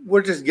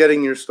we're just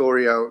getting your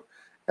story out.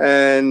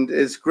 And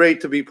it's great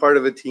to be part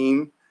of a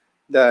team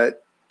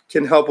that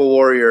can help a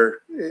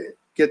Warrior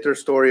get their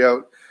story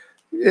out.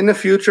 In the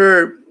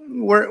future,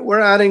 we're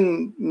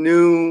adding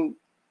new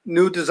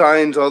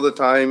designs all the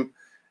time,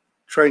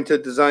 trying to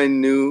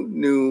design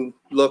new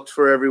looks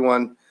for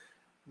everyone.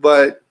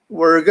 But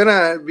we're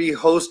gonna be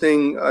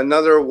hosting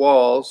another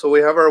wall. So we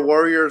have our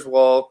Warriors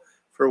Wall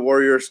for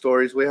Warrior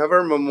Stories. We have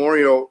our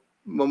memorial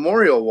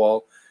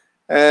wall.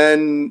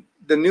 And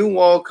the new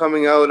wall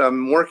coming out,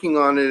 I'm working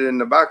on it in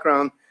the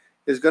background,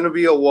 is going to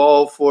be a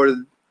wall for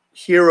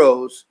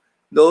heroes,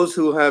 those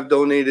who have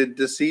donated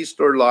deceased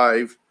or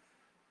live,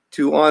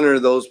 to honor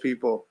those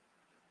people.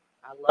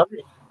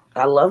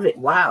 I love it.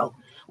 Wow.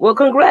 Well,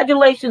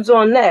 congratulations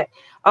on that.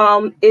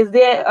 Is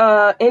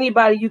there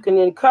anybody you can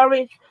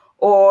encourage,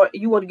 or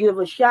you want to give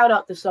a shout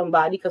out to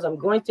somebody? Because I'm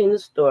going to end the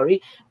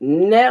story.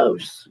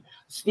 Nurse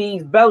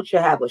Steve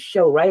Belcher have a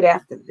show right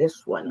after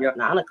this one at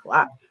 9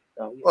 o'clock.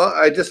 So, yeah. Well,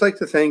 I'd just like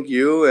to thank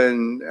you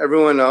and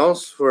everyone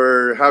else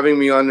for having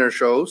me on their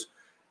shows.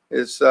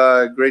 It's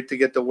great to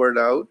get the word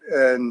out,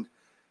 and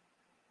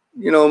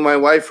my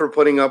wife for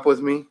putting up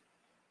with me.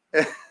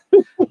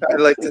 I'd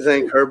like to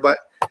thank her, but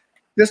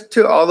just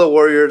to all the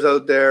warriors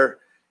out there,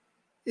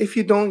 if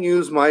you don't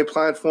use my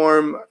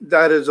platform,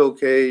 that is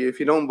okay. If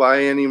you don't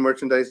buy any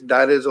merchandise,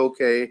 that is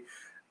okay.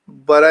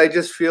 But I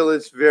just feel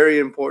it's very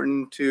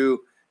important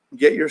to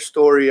get your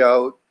story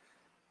out,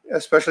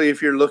 especially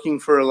if you're looking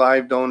for a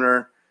live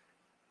donor.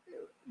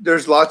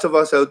 There's lots of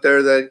us out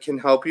there that can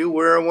help you.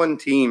 We're a one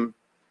team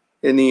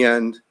in the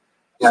end.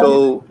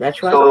 So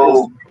that's right.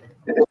 So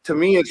to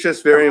me, it's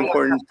just very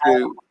important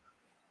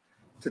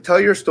to tell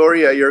your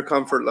story at your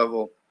comfort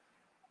level,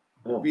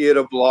 be it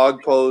a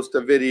blog post,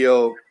 a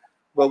video,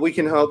 but we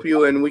can help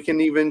you, and we can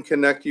even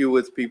connect you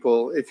with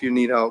people if you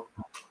need help.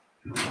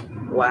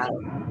 Wow.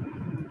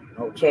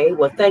 Okay.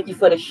 Well, thank you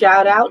for the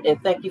shout out,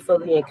 and thank you for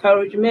the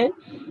encouragement.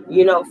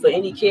 For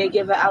any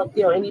caregiver out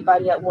there or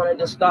anybody that wanted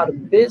to start a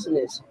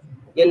business,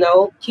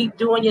 keep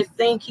doing your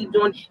thing, keep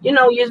doing,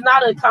 it's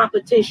not a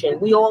competition.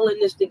 We all in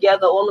this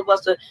together. All of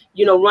us are,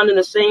 running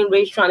the same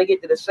race, trying to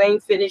get to the same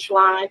finish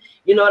line.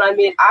 You know what I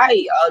mean?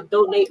 I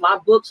donate my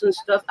books and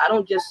stuff. I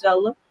don't just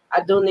sell them. I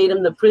donate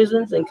them to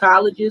prisons and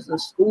colleges and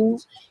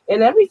schools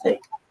and everything,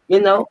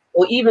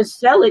 or even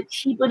sell it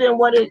cheaper than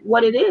what it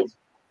is,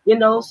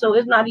 so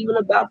it's not even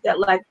about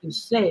that, like you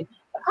said.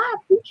 I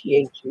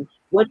appreciate you,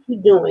 what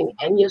you're doing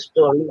and your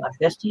story. My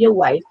best to your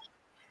wife.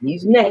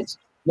 He's next.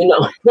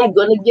 I'm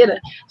gonna get her.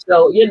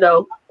 So,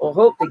 or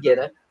hope to get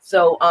her.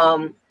 So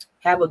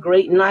have a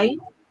great night.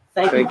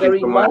 Thank you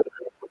very much.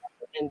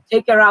 And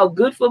take her out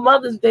good for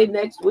Mother's Day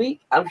next week.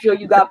 I'm sure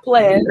you got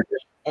plans.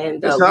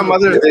 And it's not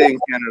Mother's Day in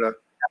Canada.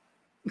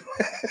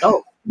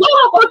 Oh,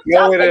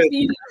 no, it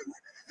is.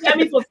 Get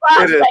me for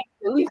 5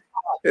 seconds.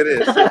 It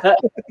is.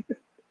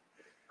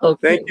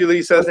 Okay. Thank you,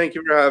 Lisa. Thank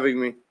you for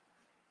having me.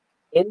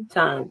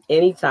 Anytime.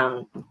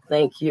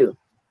 Thank you.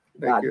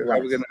 Thank you.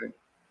 Have a good night.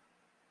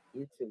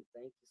 You too.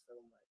 Thank you so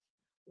much.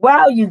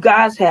 Wow, you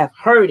guys have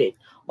heard it.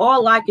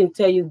 All I can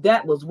tell you,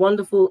 that was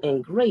wonderful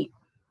and great.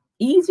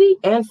 Easy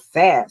and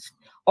fast.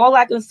 All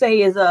I can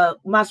say is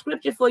my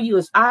scripture for you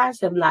is,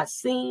 eyes have not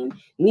seen,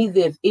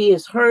 neither have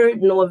ears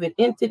heard, nor have it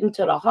entered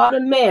into the heart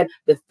of man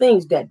the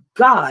things that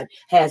God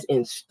has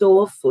in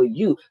store for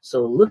you.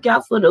 So look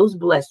out for those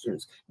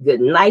blessings.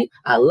 Good night.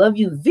 I love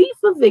you. V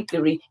for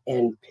victory,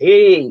 and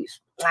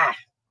peace. Mwah.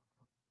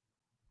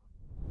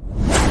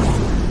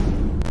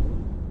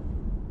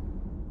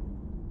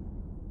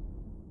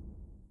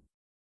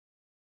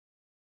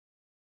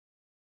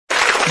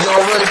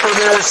 Y'all ready for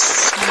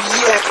this?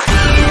 Yeah.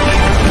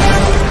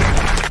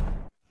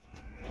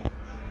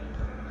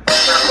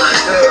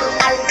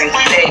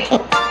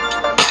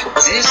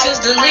 This is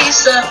the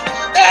Lisa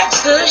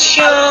Baxter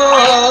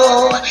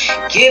Show,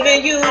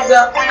 giving you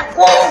the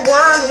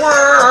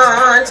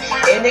 411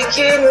 and the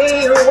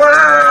kidney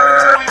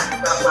one.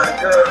 My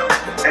girl,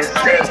 and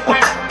say,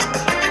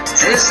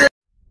 this is.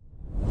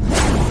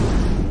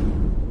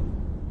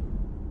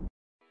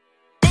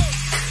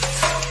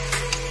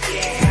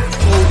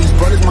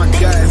 Brothers, my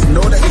guys,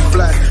 know that they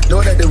fly,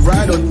 know that they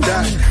ride or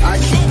die. I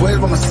keep boys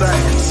by my side.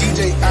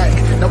 CJ